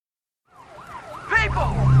People,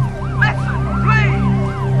 listen,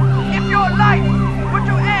 please. If your life were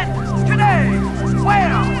to end today,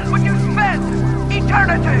 where would you spend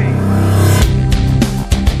eternity?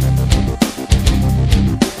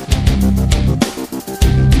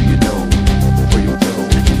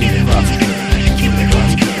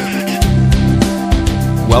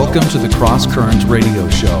 Welcome to the Cross Current Radio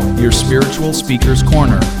Show, your spiritual speaker's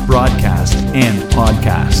corner, broadcast, and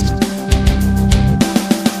podcast.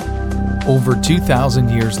 Over 2,000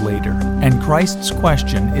 years later, and Christ's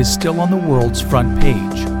question is still on the world's front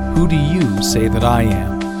page. Who do you say that I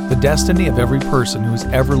am? The destiny of every person who's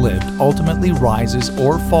ever lived ultimately rises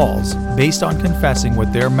or falls based on confessing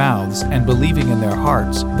with their mouths and believing in their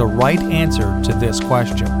hearts the right answer to this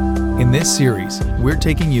question. In this series, we're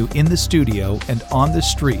taking you in the studio and on the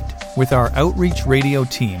street with our outreach radio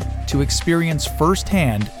team to experience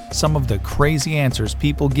firsthand some of the crazy answers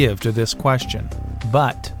people give to this question.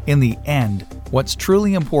 But in the end, what's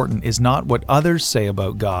truly important is not what others say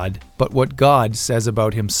about God, but what God says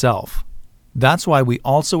about Himself. That's why we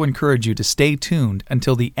also encourage you to stay tuned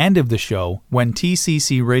until the end of the show when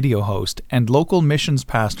TCC radio host and local missions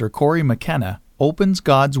pastor Corey McKenna opens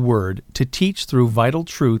God's Word to teach through vital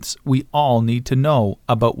truths we all need to know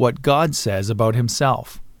about what God says about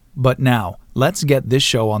Himself. But now, let's get this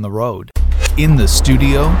show on the road. In the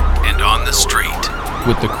studio and on the street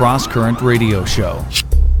with the Cross Current Radio Show.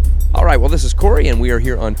 All right, well, this is Corey, and we are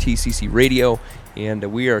here on TCC Radio, and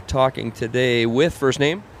we are talking today with first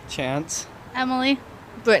name? Chance. Emily.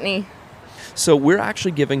 Brittany. So we're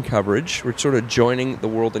actually giving coverage. We're sort of joining the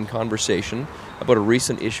world in conversation about a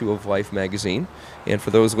recent issue of Life magazine. And for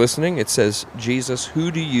those listening, it says, Jesus, who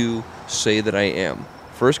do you say that I am?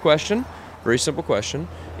 First question, very simple question,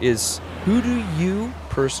 is who do you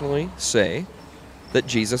personally say that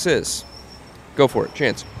Jesus is? Go for it,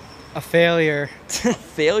 Chance. A failure.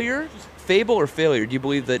 Failure? Fable or failure? Do you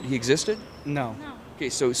believe that He existed? No. Okay,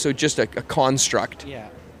 so just a construct. Yeah.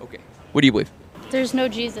 Okay. What do you believe? There's no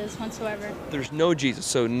Jesus whatsoever. There's no Jesus,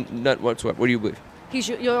 so none whatsoever. What do you believe? He's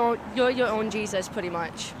you're your own Jesus, pretty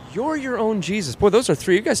much. You're your own Jesus. Boy, those are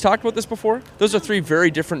three. You guys talked about this before? Those are three very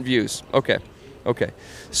different views. Okay.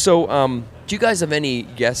 So, do you guys have any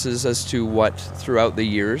guesses as to what, throughout the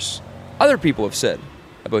years, other people have said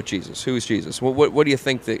about Jesus? Who is Jesus? What do you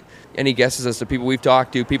think that, any guesses as to people we've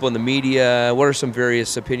talked to, people in the media? What are some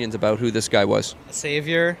various opinions about who this guy was? A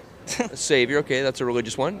savior. A savior, okay, that's a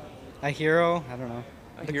religious one. A hero. I don't know.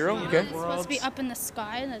 A hero, okay. It's supposed to be up in the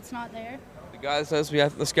sky and it's not there. The guy that says we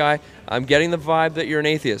have in the sky. I'm getting the vibe that you're an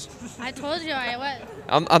atheist. I told you I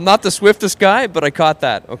was. I'm not the swiftest guy, but I caught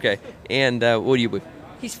that. Okay. And what do you believe?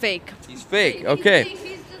 He's fake. He's fake.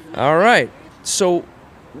 Okay. All right. So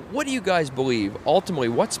what do you guys believe? Ultimately,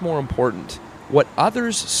 what's more important? What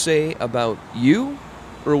others say about you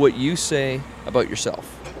or what you say about yourself?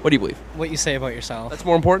 What do you believe? What you say about yourself. That's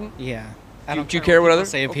more important? Yeah. Do you care what others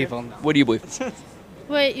say of people? What do you believe?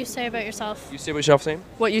 What you say about yourself. You say about yourself, same?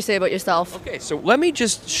 What you say about yourself. Okay, so let me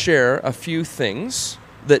just share a few things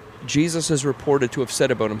that Jesus is reported to have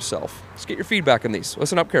said about Himself. Let's get your feedback on these.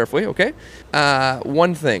 Listen up carefully, okay?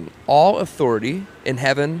 One thing, all authority in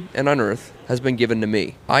heaven and on earth has been given to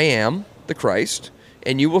me. I am the Christ,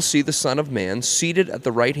 and you will see the Son of Man seated at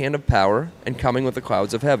the right hand of power and coming with the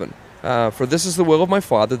clouds of heaven. For this is the will of my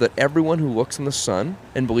Father, that everyone who looks on the Son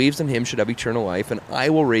and believes in Him should have eternal life, and I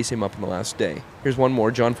will raise him up on the last day. Here's one more.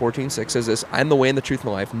 John 14:6 says this, I am the way and the truth and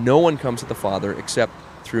the life. No one comes to the Father except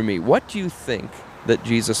through me. What do you think that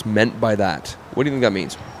Jesus meant by that? What do you think that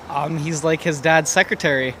means? He's like his dad's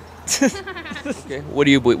secretary. Okay. What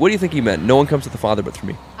do you believe? What do you think He meant? No one comes to the Father but through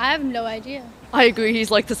me. I have no idea. I agree,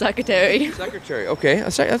 he's like the secretary. Secretary, okay.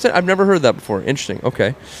 That's it. I've never heard that before. Interesting,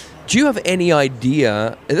 okay. Do you have any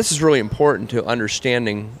idea, and this is really important to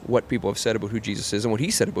understanding what people have said about who Jesus is and what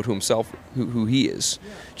He said about himself, who He is.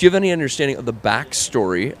 Do you have any understanding of the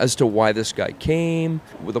backstory as to why this guy came,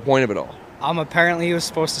 with the point of it all? Apparently he was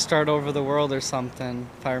supposed to start over the world or something,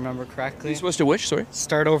 if I remember correctly. He's supposed to which, sorry?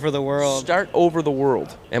 Start over the world. Start over the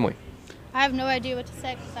world. Emily? I have no idea what to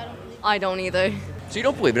say because I don't believe it. I don't either. So you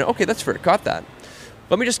don't believe in it? Okay, that's fair. Caught that.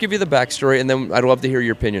 Let me just give you the backstory, and then I'd love to hear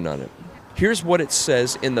your opinion on it. Here's what it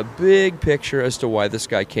says in the big picture as to why this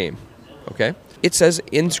guy came, okay? It says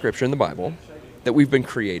in Scripture, in the Bible, that we've been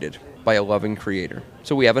created by a loving Creator.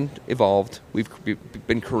 So we haven't evolved, we've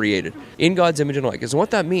been created in God's image and likeness. And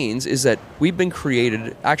what that means is that we've been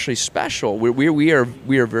created actually special. We are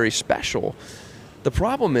very special. The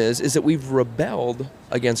problem is that we've rebelled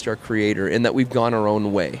against our Creator in that we've gone our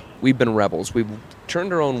own way. We've been rebels. We've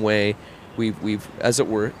turned our own way. We've, as it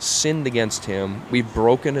were, sinned against Him. We've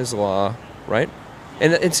broken His law, right?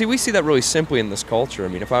 And see, we see that really simply in this culture. I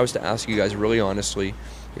mean, if I was to ask you guys really honestly,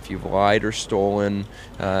 if you've lied or stolen,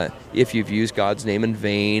 if you've used God's name in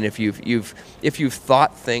vain, if you've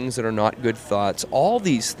thought things that are not good thoughts, all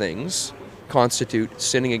these things constitute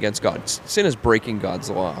sinning against God. Sin is breaking God's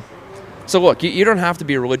law. So look, you don't have to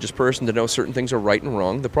be a religious person to know certain things are right and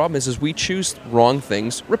wrong. The problem is we choose wrong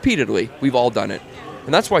things repeatedly. We've all done it.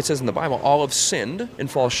 And that's why it says in the Bible, all have sinned and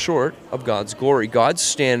fall short of God's glory. God's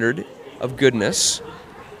standard of goodness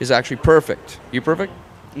is actually perfect. You perfect?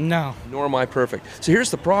 No. Nor am I perfect. So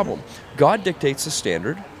here's the problem. God dictates the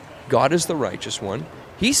standard. God is the righteous one.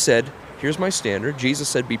 He said, here's my standard. Jesus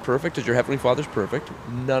said, be perfect as your heavenly Father's perfect.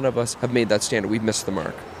 None of us have made that standard. We've missed the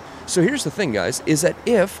mark. So here's the thing, guys, is that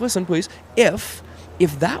listen please, if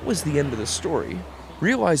that was the end of the story,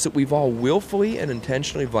 realize that we've all willfully and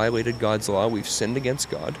intentionally violated God's law. We've sinned against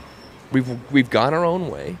God. We've gone our own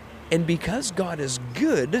way. And because God is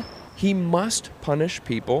good, he must punish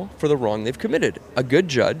people for the wrong they've committed. A good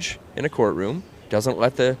judge in a courtroom doesn't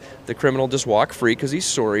let the criminal just walk free because he's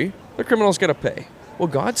sorry. The criminal's got to pay. Well,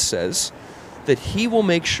 God says that he will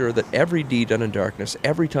make sure that every deed done in darkness,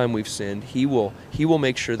 every time we've sinned, he will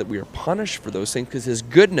make sure that we are punished for those things because his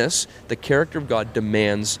goodness, the character of God,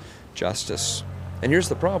 demands justice. And here's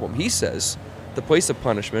the problem. He says the place of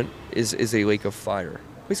punishment is a lake of fire.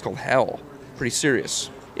 A place called hell. Pretty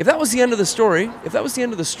serious. If that was the end of the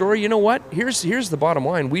story, you know what? Here's the bottom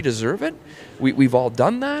line. We deserve it. We've all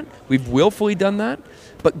done that. We've willfully done that.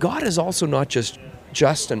 But God is also not just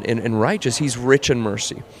and righteous. He's rich in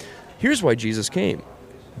mercy. Here's why Jesus came.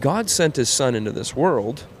 God sent his son into this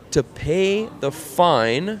world to pay the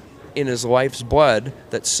fine in his life's blood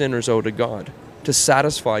that sinners owe to God, to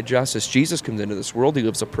satisfy justice. Jesus comes into this world. He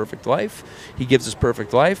lives a perfect life. He gives his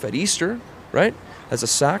perfect life at Easter, right? As a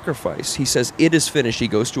sacrifice. He says, it is finished. He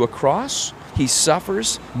goes to a cross. He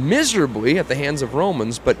suffers miserably at the hands of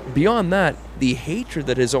Romans, but beyond that, the hatred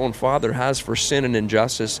that his own Father has for sin and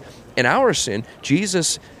injustice and our sin,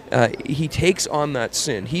 Jesus, he takes on that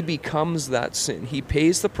sin. He becomes that sin. He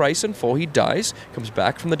pays the price in full. He dies, comes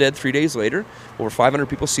back from the dead 3 days later. Over 500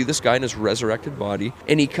 people see this guy in his resurrected body.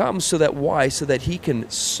 And he comes so that he can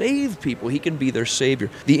save people. He can be their Savior.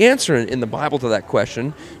 The answer in the Bible to that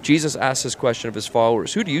question, Jesus asks this question of his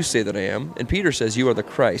followers, who do you say that I am? And Peter says, you are the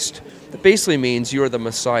Christ. That basically means you are the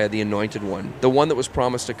Messiah, the anointed one, the one that was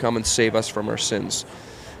promised to come and save us from our sins.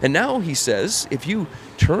 And now he says, if you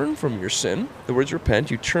turn from your sin, the words repent,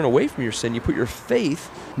 you turn away from your sin, you put your faith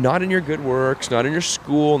not in your good works, not in your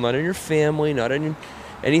school, not in your family, not in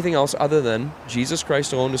anything else other than Jesus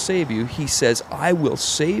Christ alone to save you. He says, I will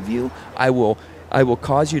save you. I will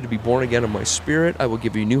cause you to be born again of my Spirit. I will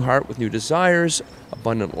give you a new heart with new desires,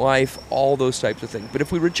 abundant life, all those types of things. But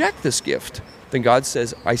if we reject this gift, then God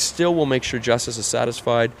says, I still will make sure justice is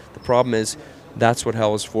satisfied. The problem is, that's what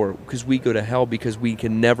hell is for, because we go to hell because we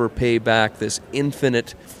can never pay back this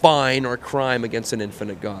infinite fine or crime against an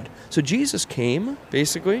infinite God. So Jesus came,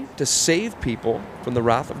 basically, to save people from the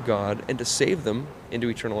wrath of God and to save them into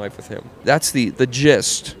eternal life with him. That's the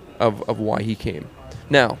gist of why he came.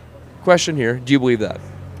 Now, question here, do you believe that?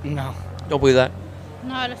 No. Don't believe that?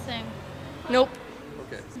 Not a thing. Nope.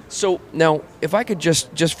 Okay. So now, if I could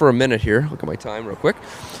just for a minute here, look at my time real quick.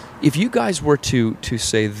 If you guys were to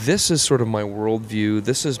say, this is sort of my worldview,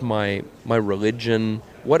 this is my religion,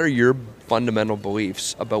 what are your fundamental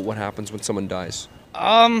beliefs about what happens when someone dies?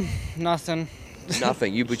 Nothing.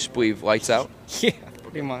 Nothing. You just believe lights out? Yeah,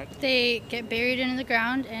 pretty much. They get buried into the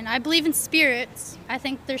ground, and I believe in spirits. I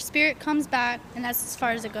think their spirit comes back, and that's as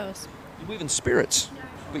far as it goes. You believe in spirits?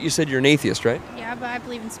 But you said you're an atheist, right? Yeah, but I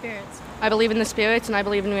believe in spirits. I believe in the spirits and I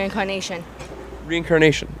believe in reincarnation.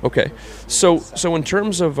 Reincarnation. Okay. So in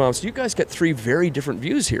terms of, so you guys get three very different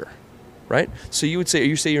views here, right? So you say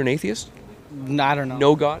you're an atheist? I don't know.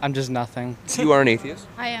 No God? I'm just nothing. You are an atheist?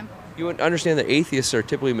 I am. You understand that atheists are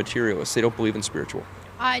typically materialists. They don't believe in spiritual.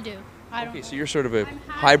 I do. I don't. Okay, so you're sort of a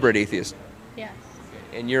hybrid atheist, Yes.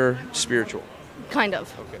 and you're spiritual. Kind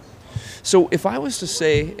of. Okay. So if I was to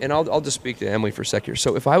say, and I'll just speak to Emily for a sec here.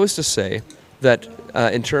 So if I was to say that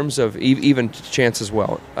in terms of even chance as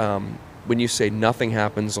well, when you say nothing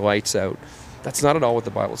happens, lights out, that's not at all what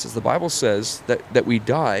the Bible says. The Bible says that we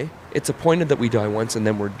die. It's appointed that we die once and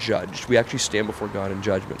then we're judged. We actually stand before God in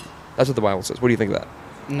judgment. That's what the Bible says. What do you think of that?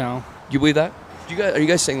 No. You believe that? Are you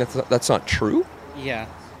guys saying that's not true? Yeah.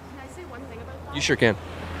 Can I say one thing about that? You sure can.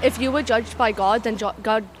 If you were judged by God, then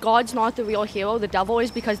God's not the real hero. The devil is,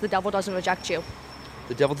 because the devil doesn't reject you.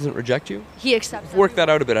 The devil doesn't reject you? He accepts Work everyone. that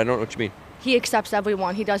out a bit. I don't know what you mean. He accepts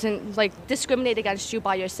everyone. He doesn't discriminate against you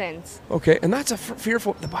by your sins. Okay, and that's a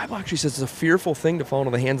fearful, the Bible actually says it's a fearful thing to fall into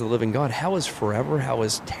the hands of the living God. Hell is forever. Hell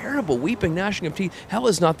is terrible, weeping, gnashing of teeth. Hell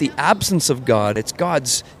is not the absence of God. It's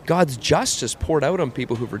God's justice poured out on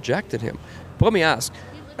people who've rejected him. But let me ask,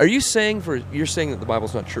 you're saying that the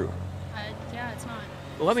Bible's not true? Yeah, it's not.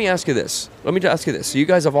 Well, let me ask you this. So you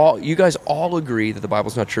guys all agree that the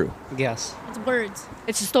Bible's not true? Yes. It's words.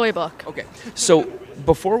 It's a storybook. Okay. So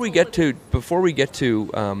before we get to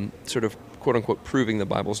sort of quote unquote proving the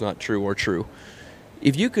Bible's not true or true,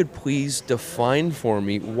 if you could please define for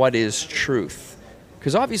me what is truth,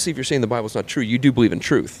 because obviously if you're saying the Bible's not true, you do believe in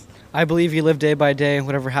truth. I believe you live day by day.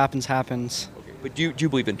 Whatever happens, happens. Okay. But do you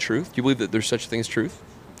believe in truth? Do you believe that there's such a thing as truth?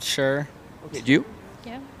 Sure. Okay. Do you?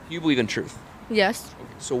 Yeah. Do you believe in truth? Yes. Okay.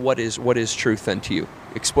 So what is truth then to you?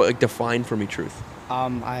 Define for me truth.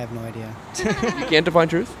 I have no idea. You can't define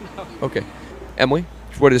truth? No. Okay. Emily,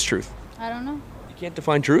 what is truth? I don't know. You can't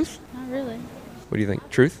define truth? Not really. What do you think?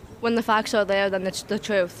 Truth? When the facts are there, then it's the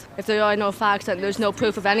truth. If there are no facts, then there's no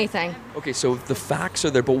proof of anything. Okay, so the facts are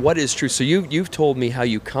there, but what is truth? So you've told me how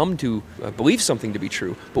you come to believe something to be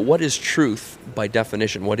true, but what is truth by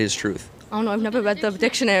definition? What is truth? I don't know, I've never read the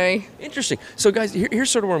dictionary. Interesting. So guys, here's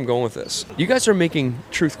sort of where I'm going with this. You guys are making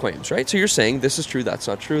truth claims, right? So you're saying this is true, that's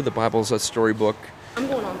not true, the Bible's a storybook. I'm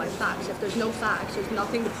going on by facts. If there's no facts, there's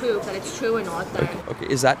nothing to prove that it's true or not, then... Okay,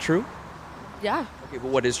 is that true? Yeah. Okay,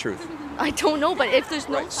 but what is truth? I don't know, but if there's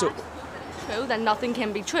no Right, facts so- that it's true, then nothing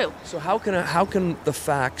can be true. So how can the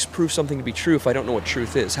facts prove something to be true if I don't know what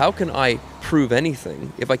truth is? How can I prove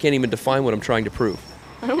anything if I can't even define what I'm trying to prove?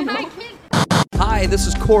 I don't know. Hi, this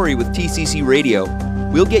is Corey with TCC Radio.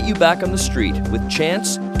 We'll get you back on the street with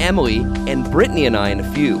Chance, Emily, and Brittany and I in a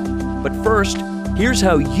few. But first, here's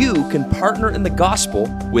how you can partner in the gospel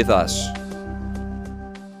with us.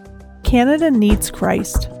 Canada needs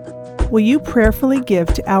Christ. Will you prayerfully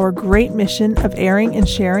give to our great mission of airing and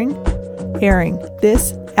sharing? Airing,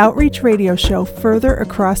 this outreach radio show further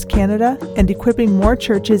across Canada and equipping more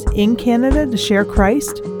churches in Canada to share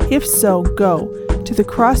Christ? If so, go to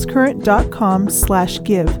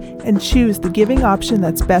thecrosscurrent.com/give and choose the giving option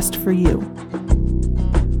that's best for you.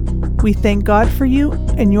 We thank God for you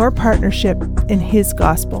and your partnership in His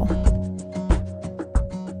gospel.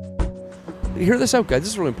 Hear this out, guys. This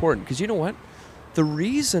is really important because you know what? The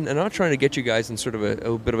reason, and I'm not trying to get you guys in sort of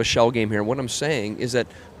a bit of a shell game here. What I'm saying is that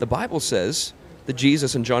the Bible says that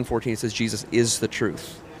Jesus, in John 14, says Jesus is the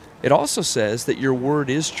truth. It also says that your word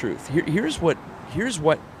is truth. Here's what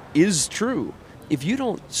is true. If you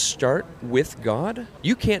don't start with God,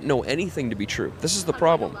 you can't know anything to be true. This is the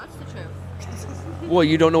problem. That's the truth. Well,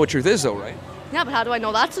 you don't know what truth is, though, right? Yeah, but how do I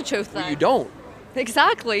know that's the truth then? Well, you don't.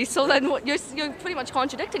 Exactly. So then you're pretty much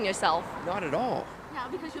contradicting yourself. Not at all. Yeah,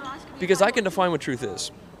 because you're asking me. Because I can define what truth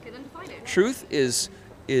is. Okay, then define it. Truth is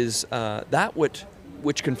that which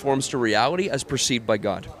conforms to reality as perceived by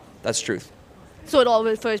God. That's truth. So it all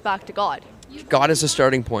refers back to God. God is a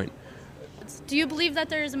starting point. Do you believe that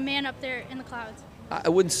there is a man up there in the clouds? I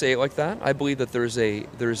wouldn't say it like that. I believe that there's a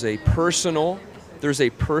personal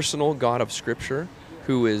God of Scripture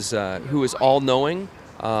who is all knowing.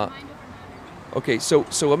 Okay, so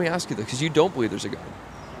let me ask you this, because you don't believe there's a God.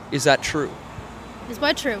 Is that true? Is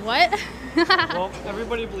what true? What? Well,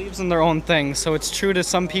 everybody believes in their own thing, so it's true to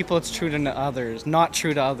some people, it's true to others, not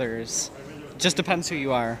true to others. Just depends who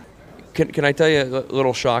you are. Can I tell you a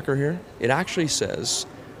little shocker here? It actually says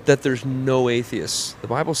that there's no atheists. The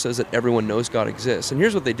Bible says that everyone knows God exists. And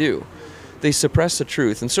here's what they do. They suppress the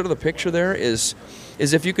truth. And sort of the picture there is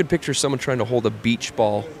if you could picture someone trying to hold a beach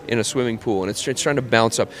ball in a swimming pool and it's trying to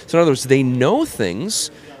bounce up. So in other words, they know things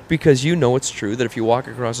because you know it's true that if you walk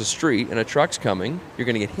across the street and a truck's coming, you're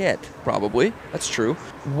going to get hit, probably. That's true.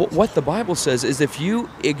 What the Bible says is if you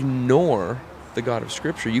ignore the God of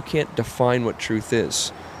Scripture, you can't define what truth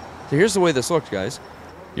is. So here's the way this looks, guys.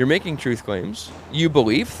 You're making truth claims. You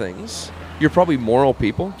believe things. You're probably moral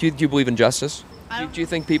people. Do you believe in justice? Do you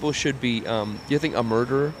think people should be, do you think a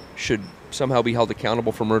murderer should somehow be held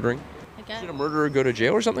accountable for murdering? I guess. Should a murderer go to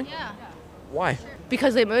jail or something? Yeah. Why?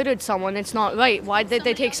 Because they murdered someone, it's not right. Why did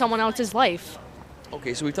they take someone else's life?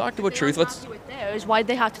 Okay, so we talked about They truth. weren't happy with theirs. Why'd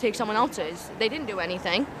they have to take someone else's? They didn't do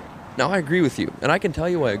anything. Now I agree with you, and I can tell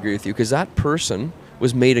you why I agree with you, because that person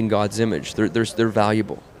was made in God's image. They're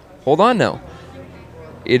valuable. Hold on now.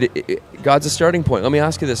 God's a starting point. Let me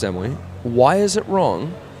ask you this, Emily. Why is it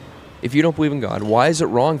wrong, if you don't believe in God, why is it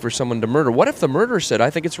wrong for someone to murder? What if the murderer said, I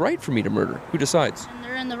think it's right for me to murder? Who decides? And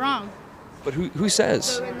they're in the wrong. But who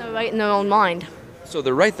says? They're in the right in their own mind. So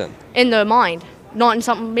they're right then. In their mind. Not in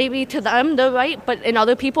something, maybe to them they're right, but in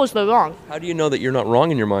other people's they're wrong. How do you know that you're not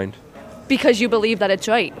wrong in your mind? Because you believe that it's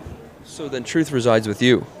right. So then truth resides with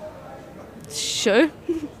you. Sure.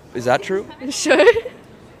 Is that true? Sure.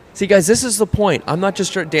 See, guys, this is the point. I'm not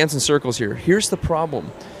just dancing circles here. Here's the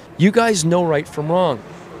problem. You guys know right from wrong.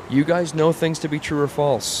 You guys know things to be true or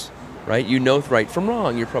false, right? You know right from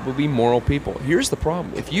wrong. You're probably moral people. Here's the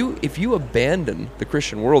problem. If you abandon the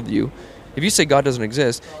Christian worldview, if you say God doesn't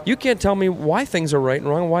exist, you can't tell me why things are right and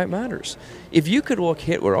wrong and why it matters. If you could look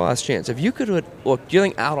Hitler, last chance, if you could look, do you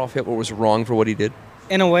think Adolf Hitler was wrong for what he did?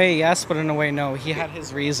 In a way, yes, but in a way, no. He had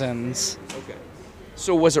his reasons. Okay.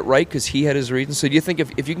 So was it right because he had his reasons? So do you think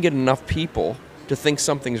if you can get enough people to think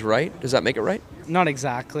something's right, does that make it right? Not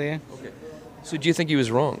exactly. Okay. So do you think he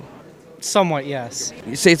was wrong? Somewhat, yes.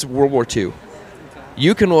 You say it's World War II.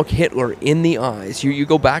 You can look Hitler in the eyes. You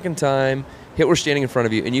go back in time, Hitler's standing in front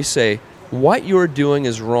of you, and you say, what you're doing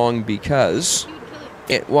is wrong because...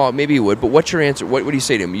 well, maybe you would, but what's your answer? What would you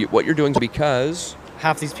say to him? What you're doing is because...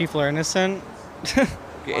 Half these people are innocent.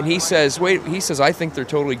 Okay, and he says, I think they're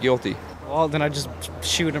totally guilty. Well, then I just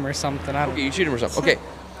shoot him or something. I don't Okay, you shoot him or something. Okay.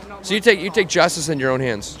 So you take justice in your own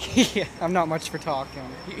hands. Yeah, I'm not much for talking.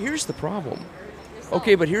 Here's the problem.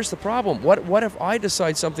 Okay, but here's the problem. What if I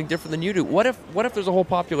decide something different than you do? What if there's a whole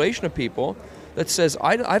population of people that says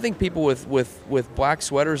I think people with black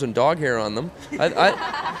sweaters and dog hair on them,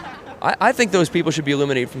 I think those people should be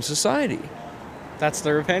eliminated from society. That's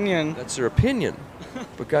their opinion. That's their opinion.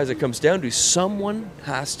 But guys, it comes down to someone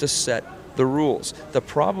has to set the rules. The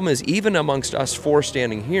problem is, even amongst us four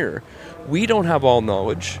standing here, we don't have all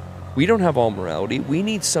knowledge. We don't have all morality. We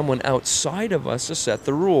need someone outside of us to set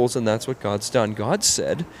the rules, and that's what God's done. God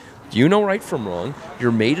said, you know right from wrong.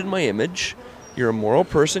 You're made in my image. You're a moral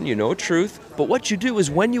person. You know truth. But what you do is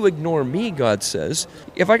when you ignore me, God says,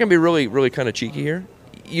 if I can be really, really kind of cheeky here,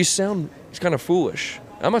 you sound kind of foolish.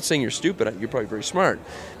 I'm not saying you're stupid. You're probably very smart.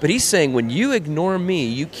 But he's saying when you ignore me,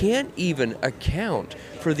 you can't even account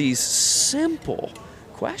for these simple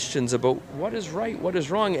questions about what is right, what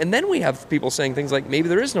is wrong. And then we have people saying things like maybe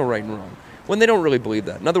there is no right and wrong when they don't really believe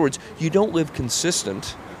that. In other words, you don't live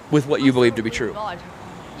consistent with what you believe to be true. God.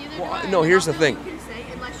 Well, no, here's the thing.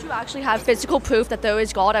 Unless you actually have physical proof that there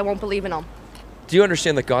is God, I won't believe in him. Do you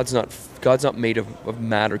understand that God's not made of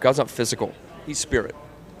matter? God's not physical. He's spirit.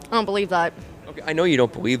 I don't believe that. Okay, I know you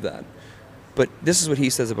don't believe that, but this is what he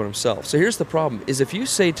says about himself. So here's the problem, is if you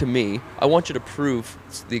say to me, I want you to prove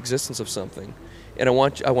the existence of something, and I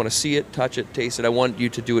want to see it, touch it, taste it, I want you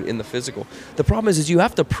to do it in the physical. The problem is you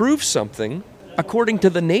have to prove something according to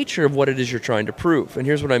the nature of what it is you're trying to prove. And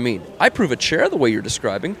here's what I mean. I prove a chair the way you're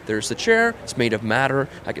describing. There's the chair, it's made of matter.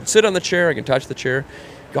 I can sit on the chair, I can touch the chair.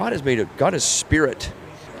 God is spirit.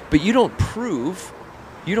 But you don't prove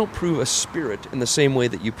a spirit in the same way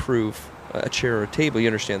that you prove a chair or a table. You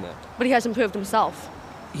understand that? But he hasn't proved himself.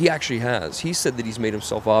 He actually has. He said that he's made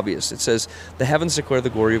himself obvious. It says, the heavens declare the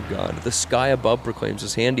glory of God. The sky above proclaims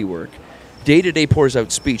his handiwork. Day to day pours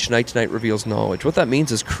out speech. Night to night reveals knowledge. What that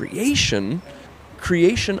means is creation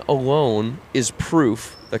alone is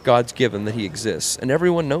proof that God's given that he exists, and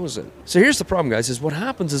everyone knows it. So here's the problem, guys, is what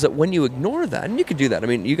happens is that when you ignore that, and you can do that, I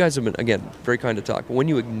mean, you guys have been, again, very kind to talk, but when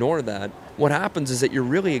you ignore that, what happens is that you're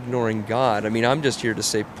really ignoring God. I mean, I'm just here to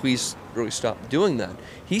say, please really stop doing that.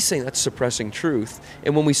 He's saying that's suppressing truth,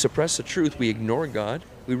 and when we suppress the truth, we ignore God,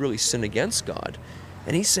 we really sin against God,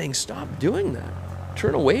 and he's saying, stop doing that.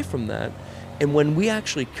 Turn away from that. And when we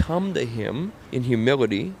actually come to him in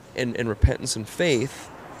humility and repentance and faith,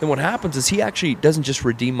 then what happens is he actually doesn't just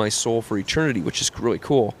redeem my soul for eternity, which is really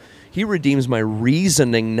cool. He redeems my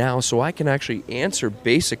reasoning now so I can actually answer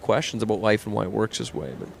basic questions about life and why it works this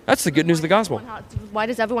way. But that's the good news of the gospel. Why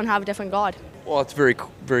does everyone have a different God? Well, it's very,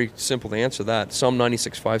 very simple to answer that. Psalm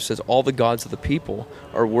 96:5 says, all the gods of the people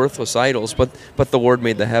are worthless idols, but the Lord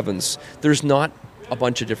made the heavens. There's not a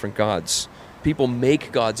bunch of different gods. People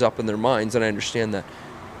make gods up in their minds, and I understand that.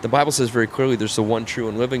 The Bible says very clearly there's the one true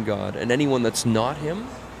and living God, and anyone that's not him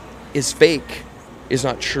is fake, is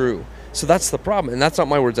not true. So that's the problem, and that's not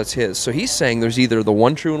my words, that's his. So he's saying there's either the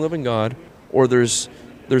one true and living God, or there's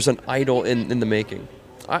an idol in the making.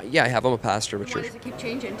 I have. I'm a pastor of a church. Why does it keep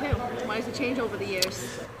changing too? Why does it change over the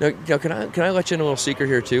years? Now, can I let you in a little secret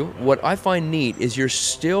here too? What I find neat is you're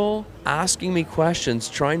still asking me questions,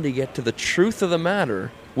 trying to get to the truth of the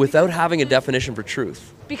matter, without having a definition for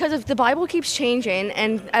truth. Because if the Bible keeps changing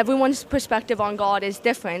and everyone's perspective on God is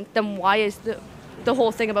different, then why is the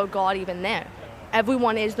whole thing about God even there?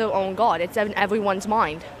 Everyone is their own God. It's in everyone's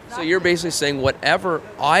mind. So you're basically saying whatever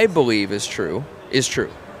I believe is true is true.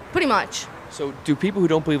 Pretty much. So do people who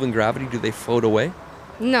don't believe in gravity, do they float away?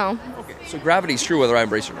 No. Okay. So gravity's true whether I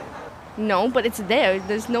embrace it or not. No, but it's there.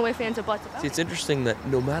 There's no ifs, ands, or buts about it. See, it's interesting that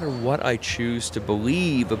no matter what I choose to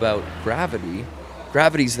believe about gravity,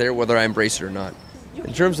 Gravity's there whether I embrace it or not.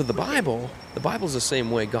 In terms of the Bible's the same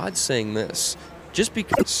way. God's saying this. Just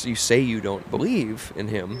because you say you don't believe in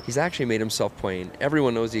him, he's actually made himself plain.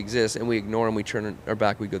 Everyone knows he exists, and we ignore him, we turn our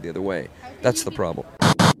back, we go the other way. That's the problem.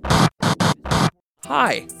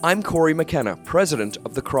 Hi, I'm Corey McKenna, president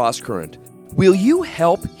of the Cross Current. Will you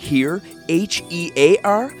help hear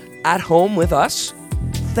HEAR at home with us?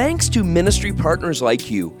 Thanks to ministry partners like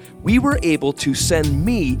you, we were able to send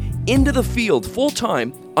me into the field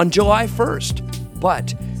full-time on July 1st.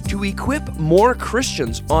 But to equip more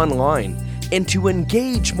Christians online and to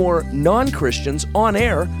engage more non-Christians on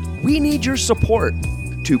air, we need your support.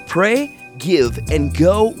 To pray, give, and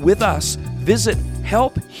go with us, visit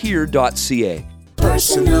helphere.ca.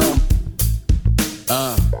 Personal.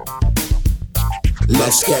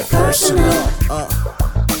 Let's get personal.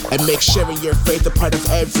 And make sharing your faith a part of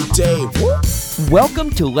every day. Welcome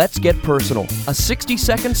to Let's Get Personal, a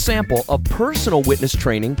 60-second sample of personal witness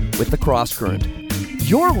training with the Cross Current.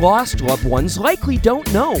 Your lost loved ones likely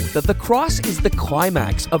don't know that the cross is the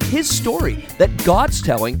climax of his story that God's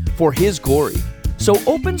telling for his glory. So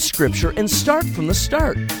open Scripture and start from the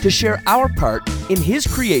start to share our part in his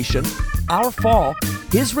creation, our fall,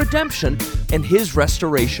 his redemption, and his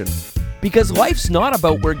restoration. Because life's not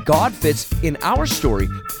about where God fits in our story,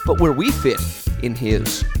 but where we fit in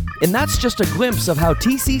his. And that's just a glimpse of how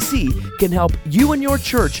TCC can help you and your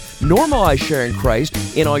church normalize sharing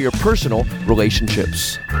Christ in all your personal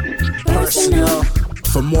relationships. Personal.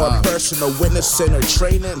 For more personal witnessing or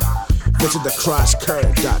training, visit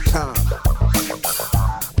thecrosscurrent.com.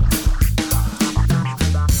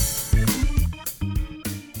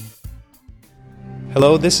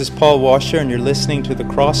 Hello, this is Paul Washer, and you're listening to the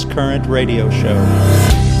Cross Current Radio Show.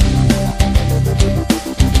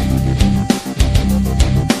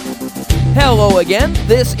 Hello again,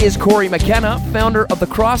 this is Corey McKenna, founder of the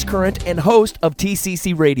Cross Current and host of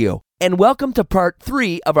TCC Radio, and welcome to part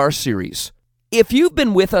 3 of our series. If you've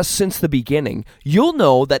been with us since the beginning, you'll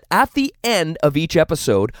know that at the end of each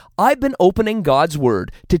episode, I've been opening God's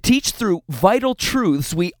Word to teach through vital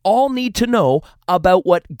truths we all need to know about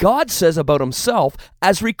what God says about himself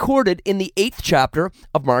as recorded in the 8th chapter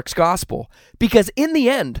of Mark's Gospel. Because in the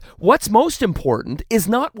end, what's most important is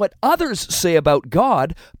not what others say about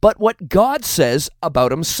God, but what God says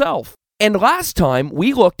about himself. And last time,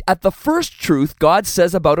 we looked at the first truth God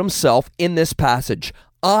says about himself in this passage: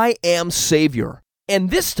 I am Savior.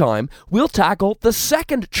 And this time, we'll tackle the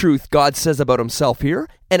second truth God says about himself here,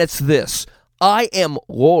 and it's this: I am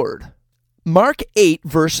Lord. Mark 8,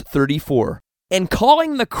 verse 34. And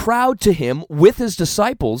calling the crowd to him with his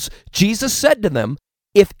disciples, Jesus said to them,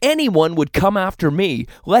 If anyone would come after me,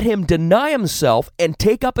 let him deny himself and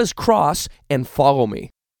take up his cross and follow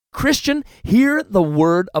me. Christian, hear the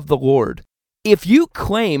word of the Lord. If you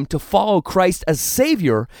claim to follow Christ as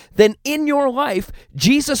Savior, then in your life,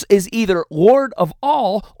 Jesus is either Lord of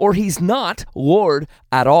all or he's not Lord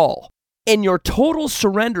at all. And your total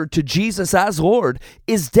surrender to Jesus as Lord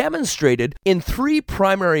is demonstrated in 3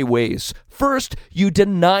 primary ways. First, you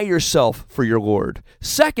deny yourself for your Lord.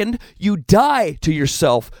 Second, you die to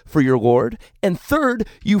yourself for your Lord. And third,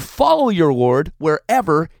 you follow your Lord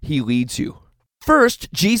wherever he leads you.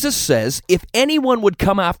 First, Jesus says, if anyone would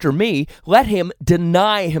come after me, let him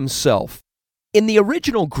deny himself. In the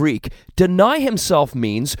original Greek, deny himself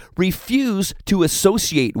means refuse to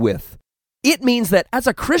associate with. It means that as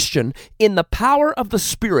a Christian, in the power of the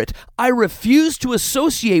Spirit, I refuse to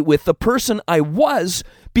associate with the person I was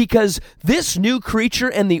because this new creature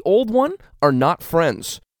and the old one are not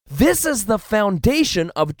friends. This is the foundation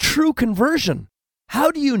of true conversion. How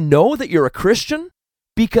do you know that you're a Christian?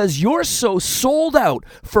 Because you're so sold out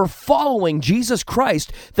for following Jesus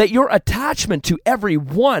Christ that your attachment to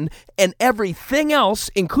everyone and everything else,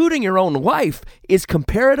 including your own life, is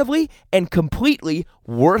comparatively and completely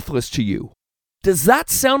worthless to you. Does that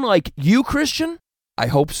sound like you, Christian? I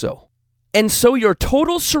hope so. And so your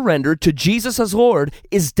total surrender to Jesus as Lord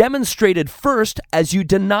is demonstrated first as you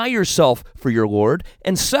deny yourself for your Lord,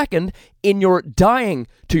 and second, in your dying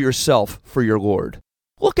to yourself for your Lord.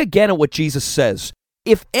 Look again at what Jesus says.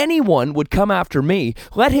 If anyone would come after me,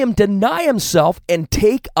 let him deny himself and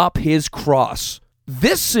take up his cross.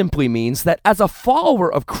 This simply means that as a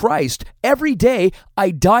follower of Christ, every day I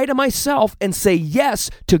die to myself and say yes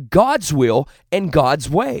to God's will and God's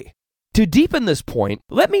way. To deepen this point,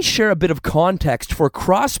 let me share a bit of context for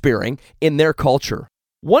cross-bearing in their culture.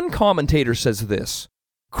 One commentator says this: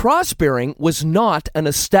 cross-bearing was not an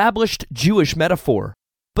established Jewish metaphor,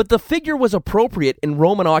 but the figure was appropriate in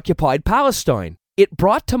Roman-occupied Palestine. It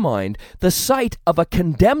brought to mind the sight of a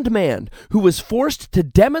condemned man who was forced to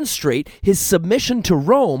demonstrate his submission to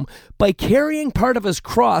Rome by carrying part of his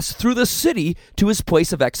cross through the city to his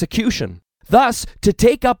place of execution. Thus, to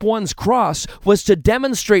take up one's cross was to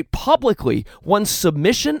demonstrate publicly one's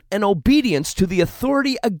submission and obedience to the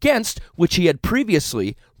authority against which he had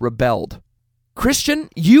previously rebelled. Christian,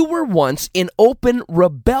 you were once in open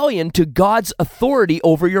rebellion to God's authority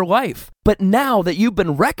over your life. But now that you've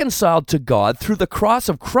been reconciled to God through the cross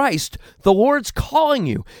of Christ, the Lord's calling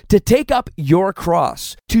you to take up your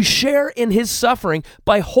cross, to share in his suffering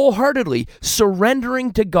by wholeheartedly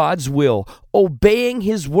surrendering to God's will, obeying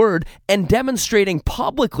his word, and demonstrating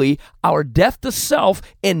publicly our death to self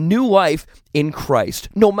and new life in Christ,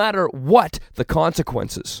 no matter what the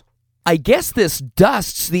consequences. I guess this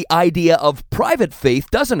dusts the idea of private faith,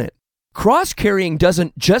 doesn't it? Cross-carrying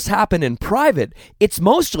doesn't just happen in private, it's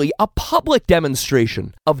mostly a public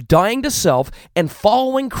demonstration of dying to self and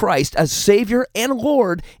following Christ as Savior and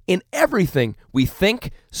Lord in everything we think,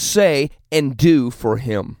 say, and do for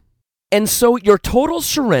him. And so your total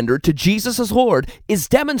surrender to Jesus as Lord is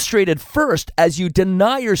demonstrated first as you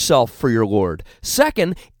deny yourself for your Lord,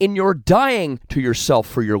 second, in your dying to yourself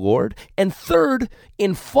for your Lord, and third,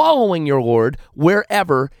 in following your Lord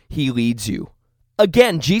wherever he leads you.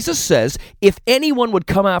 Again, Jesus says, if anyone would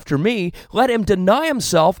come after me, let him deny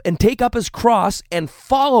himself and take up his cross and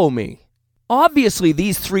follow me. Obviously,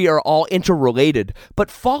 these three are all interrelated,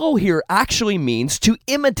 but follow here actually means to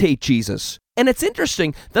imitate Jesus. And it's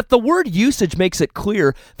interesting that the word usage makes it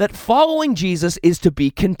clear that following Jesus is to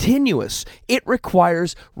be continuous. It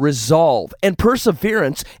requires resolve and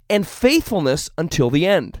perseverance and faithfulness until the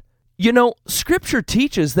end. You know, Scripture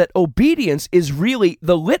teaches that obedience is really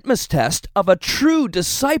the litmus test of a true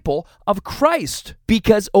disciple of Christ,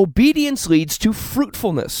 because obedience leads to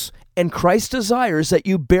fruitfulness, and Christ desires that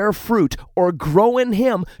you bear fruit or grow in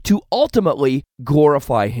him to ultimately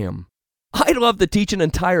glorify him. I'd love to teach an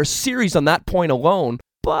entire series on that point alone,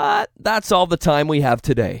 but that's all the time we have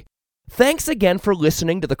today. Thanks again for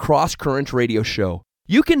listening to the Cross Current Radio Show.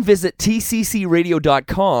 You can visit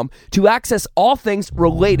tccradio.com to access all things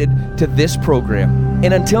related to this program.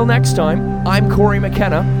 And until next time, I'm Corey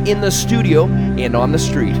McKenna in the studio and on the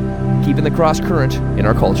street, keeping the cross current in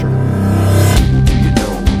our culture.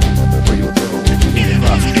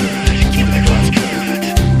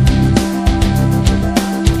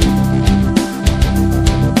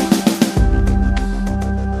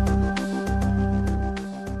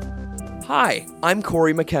 Hi, I'm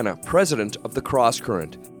Corey McKenna, president of the Cross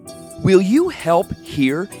Current. Will you help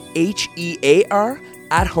hear HEAR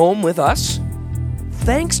at home with us?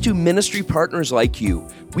 Thanks to ministry partners like you,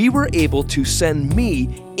 we were able to send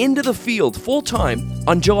me into the field full-time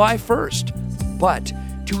on July 1st. But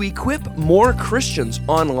to equip more Christians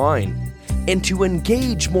online and to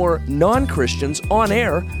engage more non-Christians on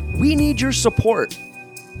air, we need your support.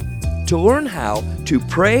 To learn how to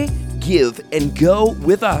pray, give, and go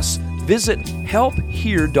with us, visit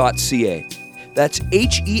helphear.ca. That's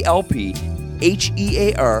HELPHEAR.ca.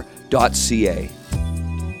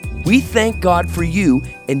 We thank God for you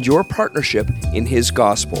and your partnership in his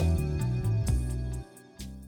gospel.